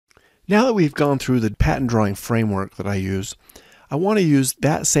Now that we've gone through the patent drawing framework that I use, I want to use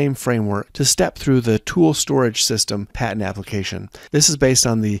that same framework to step through the tool storage system patent application. This is based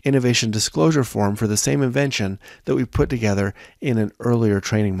on the innovation disclosure form for the same invention that we put together in an earlier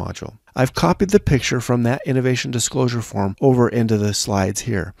training module. I've copied the picture from that innovation disclosure form over into the slides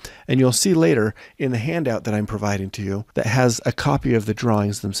here. And you'll see later in the handout that I'm providing to you that has a copy of the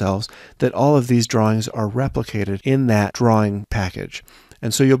drawings themselves that all of these drawings are replicated in that drawing package.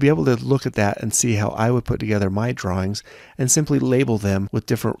 And so you'll be able to look at that and see how I would put together my drawings and simply label them with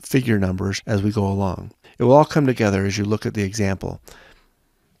different figure numbers as we go along. It will all come together as you look at the example.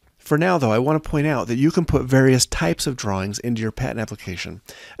 For now, though, I want to point out that you can put various types of drawings into your patent application,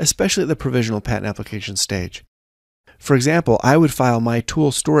 especially at the provisional patent application stage. For example, I would file my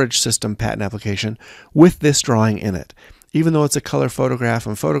tool storage system patent application with this drawing in it. Even though it's a color photograph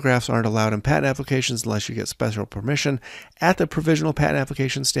and photographs aren't allowed in patent applications unless you get special permission, at the provisional patent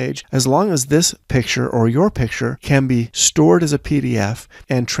application stage, as long as this picture or your picture can be stored as a PDF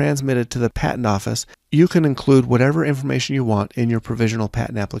and transmitted to the patent office, you can include whatever information you want in your provisional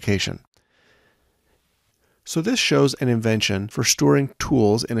patent application. So this shows an invention for storing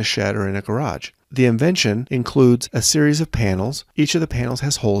tools in a shed or in a garage. The invention includes a series of panels. Each of the panels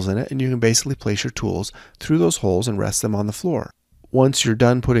has holes in it, and you can basically place your tools through those holes and rest them on the floor. Once you're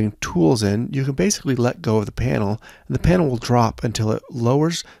done putting tools in, you can basically let go of the panel, and the panel will drop until it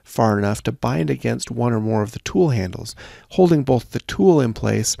lowers far enough to bind against one or more of the tool handles, holding both the tool in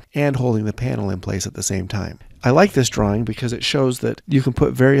place and holding the panel in place at the same time. I like this drawing because it shows that you can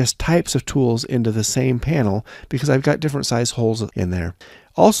put various types of tools into the same panel because I've got different size holes in there.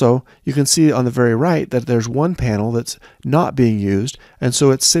 Also, you can see on the very right that there's one panel that's not being used, and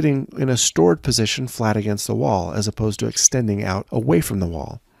so it's sitting in a stored position flat against the wall as opposed to extending out away from the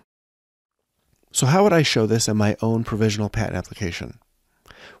wall. So how would I show this in my own provisional patent application?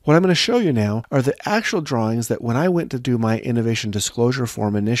 What I'm going to show you now are the actual drawings that when I went to do my innovation disclosure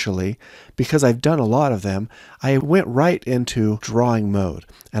form initially, because I've done a lot of them, I went right into drawing mode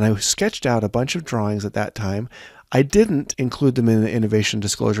and I sketched out a bunch of drawings at that time. I didn't include them in the innovation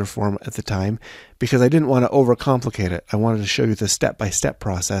disclosure form at the time because I didn't want to overcomplicate it. I wanted to show you the step-by-step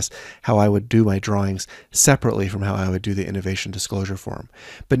process, how I would do my drawings separately from how I would do the innovation disclosure form.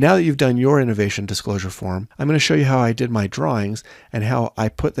 But now that you've done your innovation disclosure form, I'm going to show you how I did my drawings and how I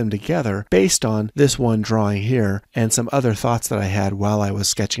put them together based on this one drawing here and some other thoughts that I had while I was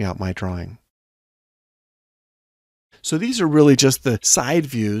sketching out my drawing. So these are really just the side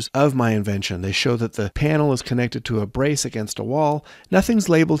views of my invention. They show that the panel is connected to a brace against a wall. Nothing's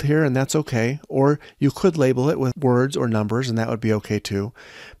labeled here, and that's okay. Or you could label it with words or numbers, and that would be okay too.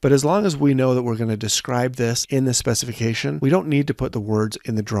 But as long as we know that we're going to describe this in the specification, we don't need to put the words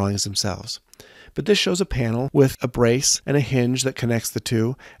in the drawings themselves. But this shows a panel with a brace and a hinge that connects the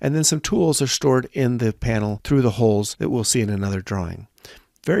two, and then some tools are stored in the panel through the holes that we'll see in another drawing.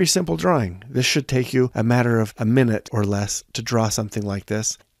 Very simple drawing. This should take you a matter of a minute or less to draw something like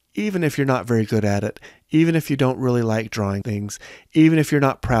this. Even if you're not very good at it, even if you don't really like drawing things, even if you're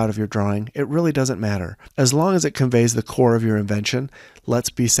not proud of your drawing, it really doesn't matter. As long as it conveys the core of your invention, let's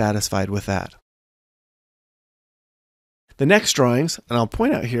be satisfied with that. The next drawings, and I'll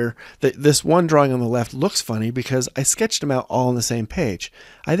point out here that this one drawing on the left looks funny because I sketched them out all on the same page.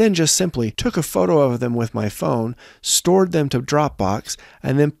 I then just simply took a photo of them with my phone, stored them to Dropbox,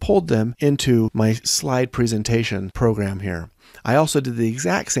 and then pulled them into my slide presentation program here. I also did the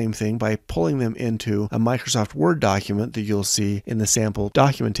exact same thing by pulling them into a Microsoft Word document that you'll see in the sample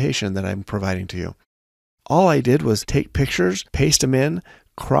documentation that I'm providing to you. All I did was take pictures, paste them in,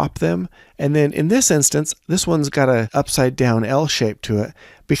 crop them, and then in this instance, this one's got a upside down L shape to it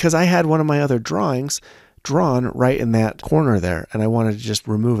because I had one of my other drawings drawn right in that corner there, and I wanted to just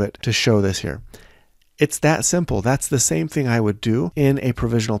remove it to show this here. It's that simple. That's the same thing I would do in a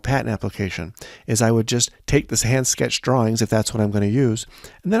provisional patent application, is I would just take this hand sketch drawings, if that's what I'm going to use,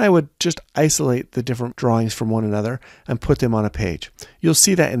 and then I would just isolate the different drawings from one another and put them on a page. You'll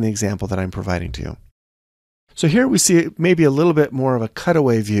see that in the example that I'm providing to you. So here we see maybe a little bit more of a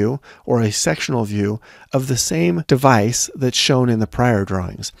cutaway view or a sectional view of the same device that's shown in the prior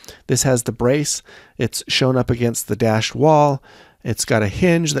drawings. This has the brace. It's shown up against the dashed wall. It's got a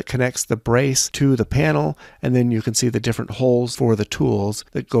hinge that connects the brace to the panel, and then you can see the different holes for the tools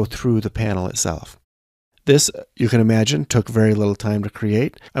that go through the panel itself. This, you can imagine, took very little time to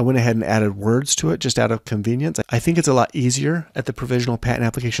create. I went ahead and added words to it just out of convenience. I think it's a lot easier at the provisional patent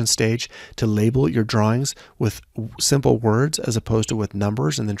application stage to label your drawings with simple words as opposed to with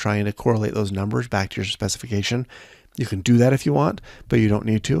numbers and then trying to correlate those numbers back to your specification. You can do that if you want, but you don't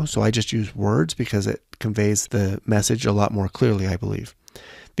need to. So I just use words because it conveys the message a lot more clearly, I believe.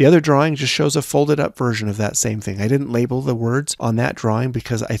 The other drawing just shows a folded up version of that same thing. I didn't label the words on that drawing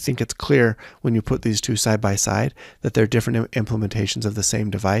because I think it's clear when you put these two side by side that they're different implementations of the same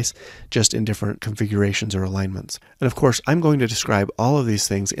device, just in different configurations or alignments. And of course, I'm going to describe all of these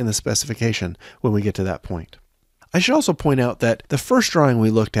things in the specification when we get to that point. I should also point out that the first drawing we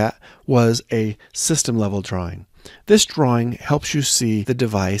looked at was a system level drawing. This drawing helps you see the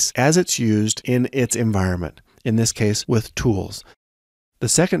device as it's used in its environment, in this case with tools. The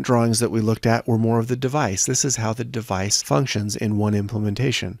second drawings that we looked at were more of the device. This is how the device functions in one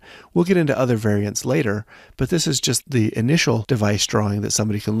implementation. We'll get into other variants later, but this is just the initial device drawing that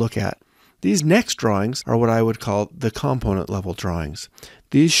somebody can look at. These next drawings are what I would call the component level drawings.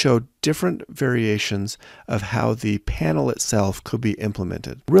 These show different variations of how the panel itself could be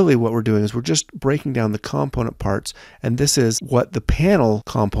implemented. Really what we're doing is we're just breaking down the component parts, and this is what the panel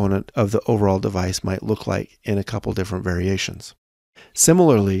component of the overall device might look like in a couple different variations.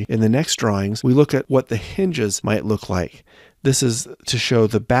 Similarly, in the next drawings, we look at what the hinges might look like. This is to show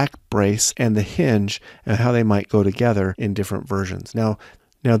the back brace and the hinge and how they might go together in different versions. Now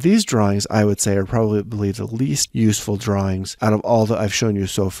these drawings, I would say, are probably the least useful drawings out of all that I've shown you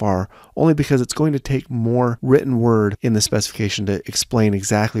so far, only because it's going to take more written word in the specification to explain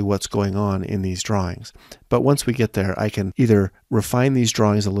exactly what's going on in these drawings. But once we get there, I can either refine these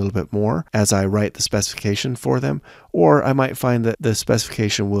drawings a little bit more as I write the specification for them, or I might find that the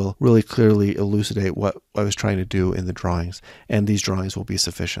specification will really clearly elucidate what I was trying to do in the drawings, and these drawings will be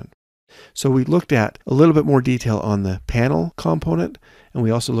sufficient. So we looked at a little bit more detail on the panel component, and we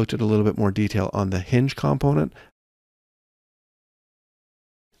also looked at a little bit more detail on the hinge component.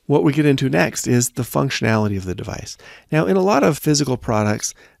 What we get into next is the functionality of the device. Now, in a lot of physical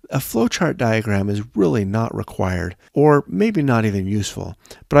products, a flowchart diagram is really not required, or maybe not even useful.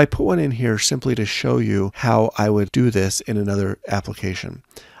 But I put one in here simply to show you how I would do this in another application.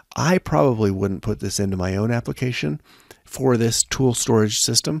 I probably wouldn't put this into my own application for this tool storage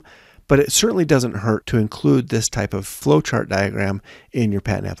system, but it certainly doesn't hurt to include this type of flowchart diagram in your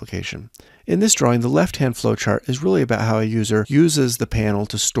patent application. In this drawing, the left-hand flowchart is really about how a user uses the panel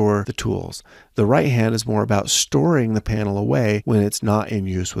to store the tools. The right hand is more about storing the panel away when it's not in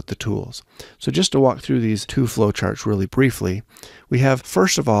use with the tools. So just to walk through these two flowcharts really briefly, we have,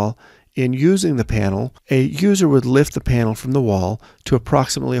 first of all, in using the panel, a user would lift the panel from the wall to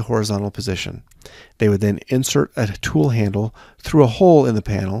approximately a horizontal position. They would then insert a tool handle through a hole in the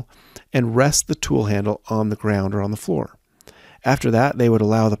panel and rest the tool handle on the ground or on the floor. After that, they would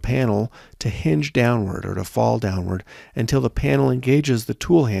allow the panel to hinge downward or to fall downward until the panel engages the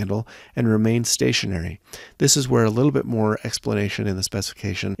tool handle and remains stationary. This is where a little bit more explanation in the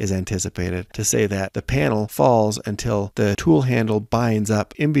specification is anticipated, to say that the panel falls until the tool handle binds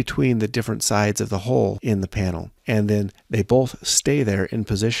up in between the different sides of the hole in the panel. And then they both stay there in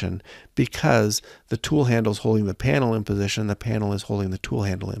position because the tool handle is holding the panel in position, the panel is holding the tool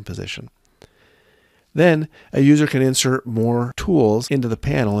handle in position. Then a user can insert more tools into the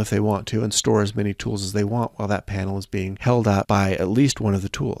panel if they want to and store as many tools as they want while that panel is being held up by at least one of the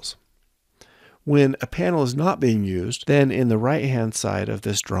tools. When a panel is not being used, then in the right-hand side of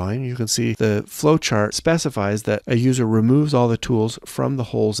this drawing, you can see the flowchart specifies that a user removes all the tools from the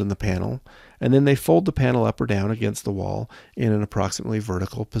holes in the panel, and then they fold the panel up or down against the wall in an approximately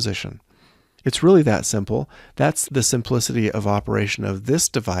vertical position. It's really that simple. That's the simplicity of operation of this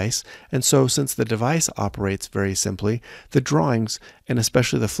device. And so since the device operates very simply, the drawings, and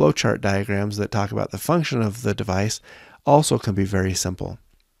especially the flowchart diagrams that talk about the function of the device, also can be very simple.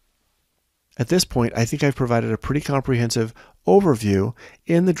 At this point, I think I've provided a pretty comprehensive overview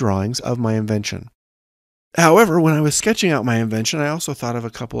in the drawings of my invention. However, when I was sketching out my invention, I also thought of a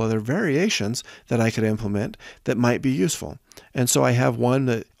couple other variations that I could implement that might be useful. And so I have one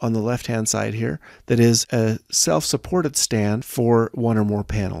that on the left-hand side here that is a self-supported stand for one or more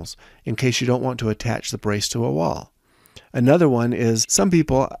panels in case you don't want to attach the brace to a wall. Another one is some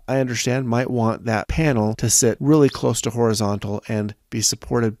people, I understand, might want that panel to sit really close to horizontal and be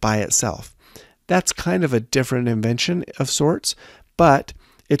supported by itself. That's kind of a different invention of sorts, but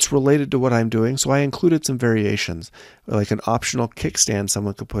it's related to what I'm doing, so I included some variations, like an optional kickstand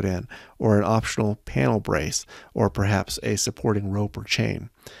someone could put in, or an optional panel brace, or perhaps a supporting rope or chain.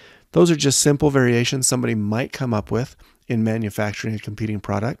 Those are just simple variations somebody might come up with in manufacturing a competing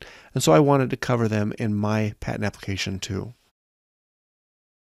product, and so I wanted to cover them in my patent application too.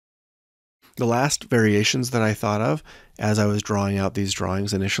 The last variations that I thought of as I was drawing out these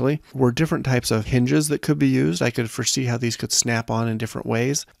drawings initially were different types of hinges that could be used. I could foresee how these could snap on in different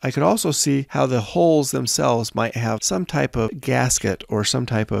ways. I could also see how the holes themselves might have some type of gasket or some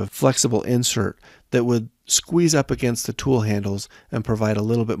type of flexible insert that would squeeze up against the tool handles and provide a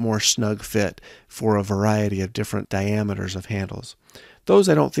little bit more snug fit for a variety of different diameters of handles. Those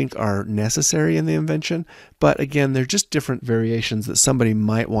I don't think are necessary in the invention, but again, they're just different variations that somebody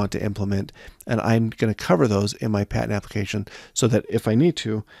might want to implement, and I'm going to cover those in my patent application so that if I need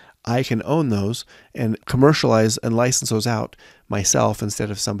to, I can own those and commercialize and license those out myself instead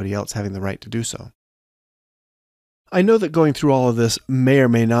of somebody else having the right to do so. I know that going through all of this may or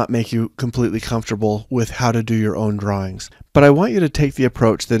may not make you completely comfortable with how to do your own drawings, but I want you to take the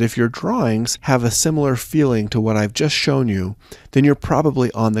approach that if your drawings have a similar feeling to what I've just shown you, then you're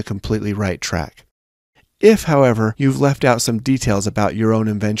probably on the completely right track. If, however, you've left out some details about your own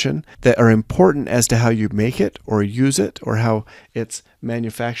invention that are important as to how you make it or use it or how it's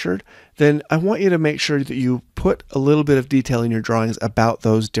manufactured, then I want you to make sure that you put a little bit of detail in your drawings about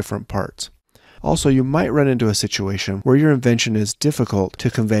those different parts. Also, you might run into a situation where your invention is difficult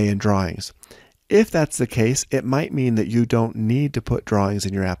to convey in drawings. If that's the case, it might mean that you don't need to put drawings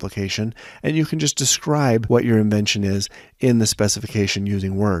in your application and you can just describe what your invention is in the specification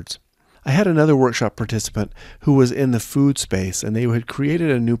using words. I had another workshop participant who was in the food space, and they had created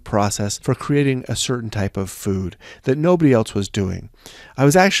a new process for creating a certain type of food that nobody else was doing. I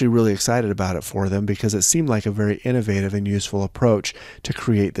was actually really excited about it for them because it seemed like a very innovative and useful approach to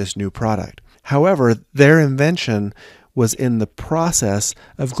create this new product. However, their invention was in the process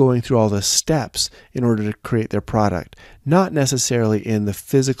of going through all the steps in order to create their product, not necessarily in the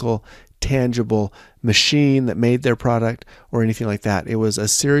physical, tangible machine that made their product or anything like that. It was a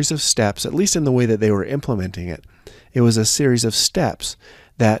series of steps, at least in the way that they were implementing it. It was a series of steps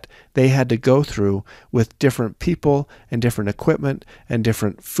that they had to go through with different people and different equipment and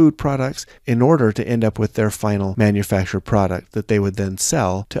different food products in order to end up with their final manufactured product that they would then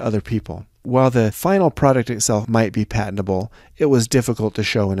sell to other people. While the final product itself might be patentable, it was difficult to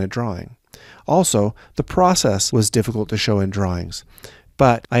show in a drawing. Also, the process was difficult to show in drawings.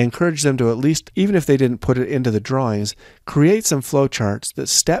 But I encourage them to at least, even if they didn't put it into the drawings, create some flowcharts that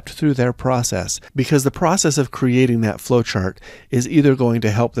stepped through their process, because the process of creating that flowchart is either going to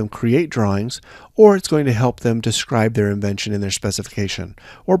help them create drawings or it's going to help them describe their invention in their specification,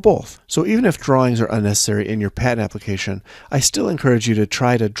 or both. So even if drawings are unnecessary in your patent application, I still encourage you to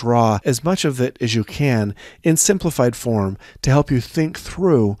try to draw as much of it as you can in simplified form to help you think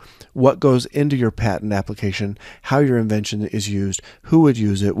through what goes into your patent application, how your invention is used, who would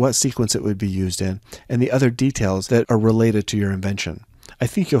use it, what sequence it would be used in, and the other details that are related to your invention. I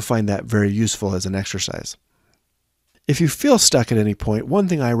think you'll find that very useful as an exercise. If you feel stuck at any point, one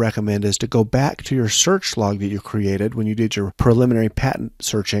thing I recommend is to go back to your search log that you created when you did your preliminary patent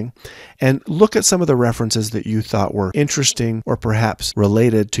searching and look at some of the references that you thought were interesting or perhaps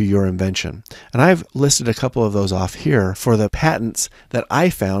related to your invention. And I've listed a couple of those off here for the patents that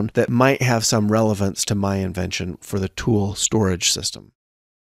I found that might have some relevance to my invention for the tool storage system.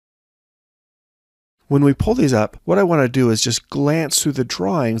 When we pull these up, what I want to do is just glance through the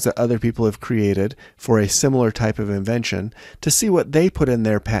drawings that other people have created for a similar type of invention to see what they put in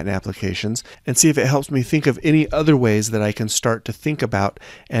their patent applications and see if it helps me think of any other ways that I can start to think about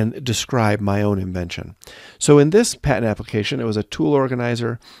and describe my own invention. So in this patent application, it was a tool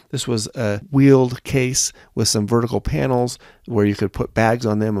organizer. This was a wheeled case with some vertical panels where you could put bags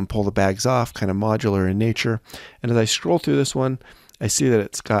on them and pull the bags off, kind of modular in nature. And as I scroll through this one, I see that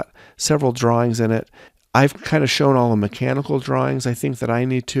it's got several drawings in it. I've kind of shown all the mechanical drawings I think that I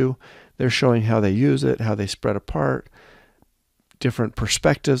need to. They're showing how they use it, how they spread apart, different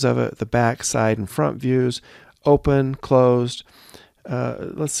perspectives of it, the back, side, and front views, open, closed.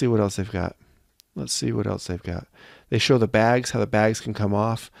 Let's see what else they've got. They show the bags, how the bags can come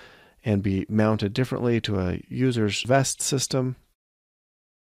off and be mounted differently to a user's vest system.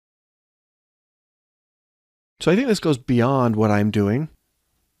 So I think this goes beyond what I'm doing.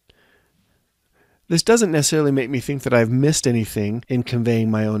 This doesn't necessarily make me think that I've missed anything in conveying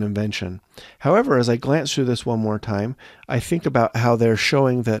my own invention. However, as I glance through this one more time, I think about how they're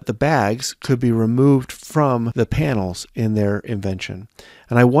showing that the bags could be removed from the panels in their invention.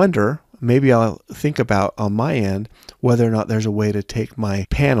 And I wonder, maybe I'll think about on my end whether or not there's a way to take my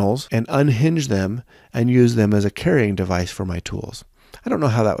panels and unhinge them and use them as a carrying device for my tools. I don't know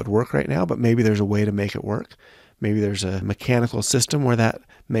how that would work right now, but maybe there's a way to make it work. Maybe there's a mechanical system where that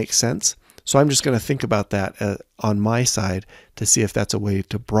makes sense. So I'm just going to think about that on my side to see if that's a way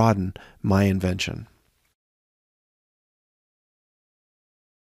to broaden my invention.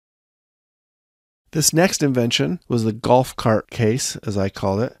 This next invention was the golf cart case, as I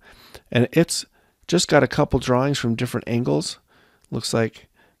call it, and it's just got a couple drawings from different angles. Looks like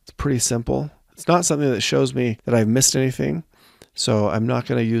it's pretty simple. It's not something that shows me that I've missed anything. So I'm not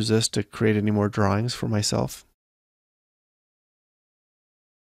going to use this to create any more drawings for myself.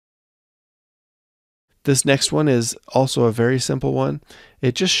 This next one is also a very simple one.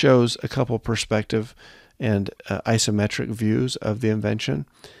 It just shows a couple perspective and isometric views of the invention,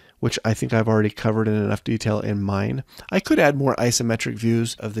 which I think I've already covered in enough detail in mine. I could add more isometric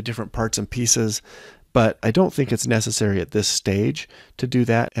views of the different parts and pieces, but I don't think it's necessary at this stage to do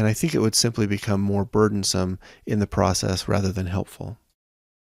that, and I think it would simply become more burdensome in the process rather than helpful.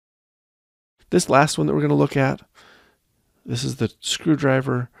 This last one that we're going to look at, this is the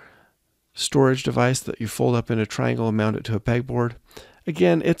screwdriver storage device that you fold up in a triangle and mount it to a pegboard.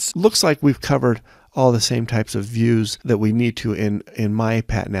 Again, it looks like we've covered all the same types of views that we need to in my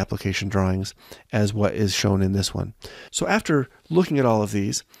patent application drawings as what is shown in this one. So after looking at all of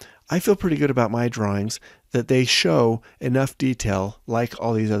these, I feel pretty good about my drawings that they show enough detail, like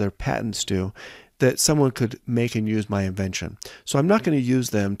all these other patents do, that someone could make and use my invention. So I'm not going to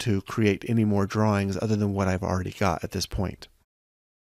use them to create any more drawings other than what I've already got at this point.